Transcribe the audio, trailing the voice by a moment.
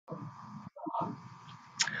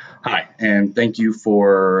Hi, and thank you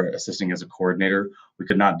for assisting as a coordinator. We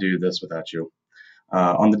could not do this without you.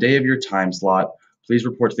 On the day of your time slot, please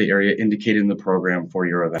report to the area indicated in the program for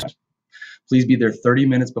your event. Please be there 30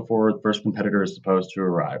 minutes before the first competitor is supposed to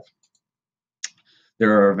arrive.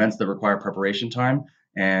 There are events that require preparation time,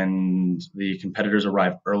 and the competitors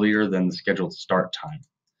arrive earlier than the scheduled start time.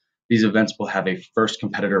 These events will have a first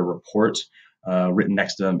competitor report written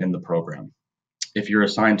next to them in the program. If you're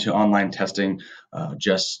assigned to online testing,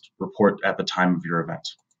 just report at the time of your event.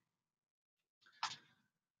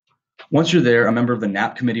 Once you're there, a member of the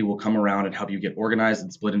NAP committee will come around and help you get organized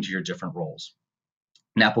and split into your different roles.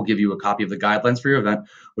 NAP will give you a copy of the guidelines for your event,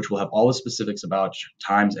 which will have all the specifics about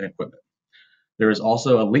times and equipment. There is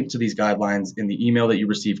also a link to these guidelines in the email that you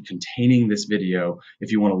received containing this video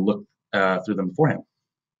if you want to look through them beforehand.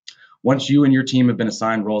 Once you and your team have been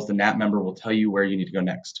assigned roles, the NAP member will tell you where you need to go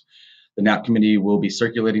next. The NAP committee will be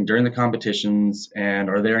circulating during the competitions and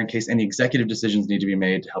are there in case any executive decisions need to be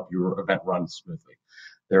made to help your event run smoothly.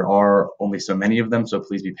 There are only so many of them, so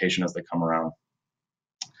please be patient as they come around.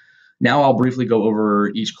 Now I'll briefly go over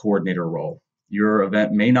each coordinator role. Your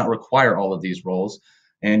event may not require all of these roles,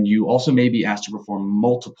 and you also may be asked to perform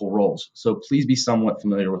multiple roles, so please be somewhat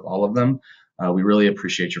familiar with all of them. We really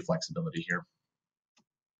appreciate your flexibility here.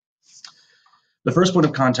 The first point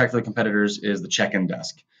of contact for the competitors is the check-in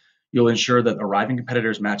desk. You'll ensure that arriving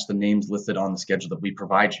competitors match the names listed on the schedule that we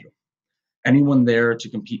provide you. Anyone there to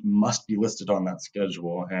compete must be listed on that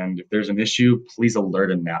schedule, and if there's an issue, please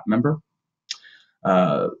alert a NAP member.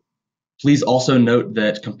 Please also note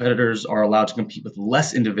that competitors are allowed to compete with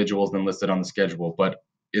less individuals than listed on the schedule, but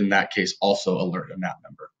in that case, also alert a NAP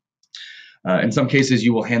member. In some cases,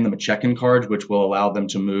 you will hand them a check-in card, which will allow them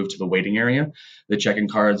to move to the waiting area. The check-in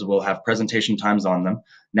cards will have presentation times on them.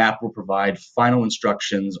 NAP will provide final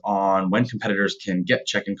instructions on when competitors can get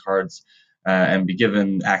check-in cards and be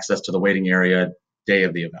given access to the waiting area day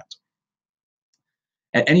of the event.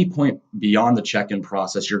 At any point beyond the check-in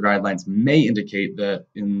process, your guidelines may indicate that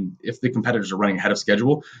if the competitors are running ahead of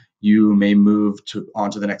schedule, you may move on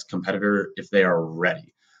to the next competitor if they are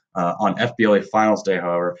ready. On FBLA Finals Day,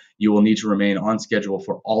 however, you will need to remain on schedule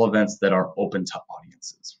for all events that are open to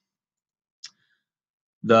audiences.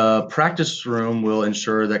 The practice room will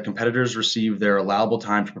ensure that competitors receive their allowable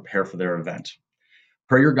time to prepare for their event.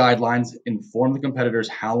 Per your guidelines, inform the competitors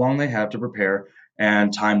how long they have to prepare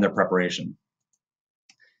and time their preparation.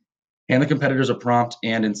 Hand the competitors a prompt,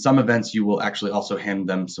 and in some events, you will actually also hand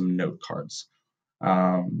them some note cards.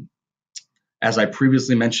 As I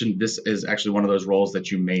previously mentioned, this is actually one of those roles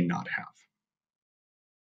that you may not have.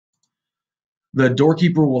 The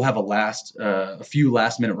doorkeeper will have a few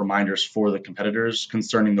last-minute reminders for the competitors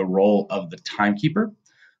concerning the role of the timekeeper.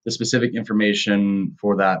 The specific information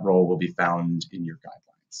for that role will be found in your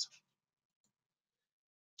guidelines.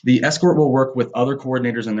 The escort will work with other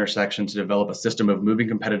coordinators in their section to develop a system of moving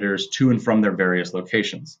competitors to and from their various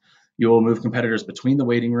locations. You will move competitors between the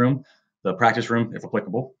waiting room, the practice room, if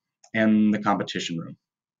applicable, and the competition room.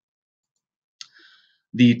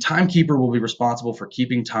 The timekeeper will be responsible for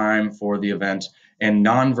keeping time for the event and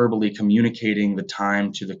non-verbally communicating the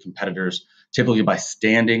time to the competitors, typically by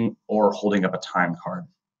standing or holding up a time card.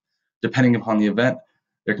 Depending upon the event,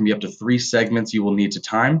 there can be up to 3 segments you will need to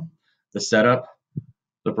time: the setup,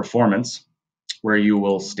 the performance, where you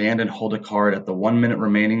will stand and hold a card at the 1 minute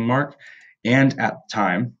remaining mark and at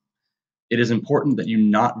time. It is important that you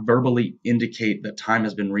not verbally indicate that time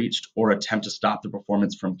has been reached or attempt to stop the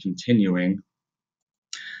performance from continuing.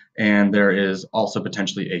 And there is also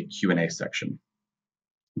potentially a Q&A section.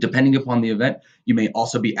 Depending upon the event, you may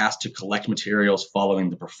also be asked to collect materials following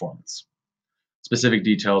the performance. Specific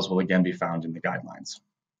details will again be found in the guidelines.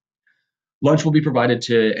 Lunch will be provided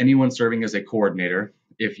to anyone serving as a coordinator.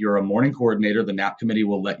 If you're a morning coordinator, the NAP committee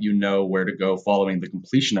will let you know where to go following the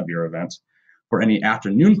completion of your event. For any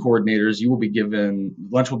afternoon coordinators, you will be given,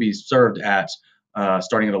 lunch will be served at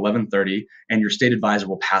starting at 11:30, and your state advisor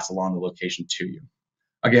will pass along the location to you.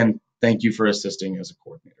 Again, thank you for assisting as a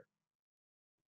coordinator.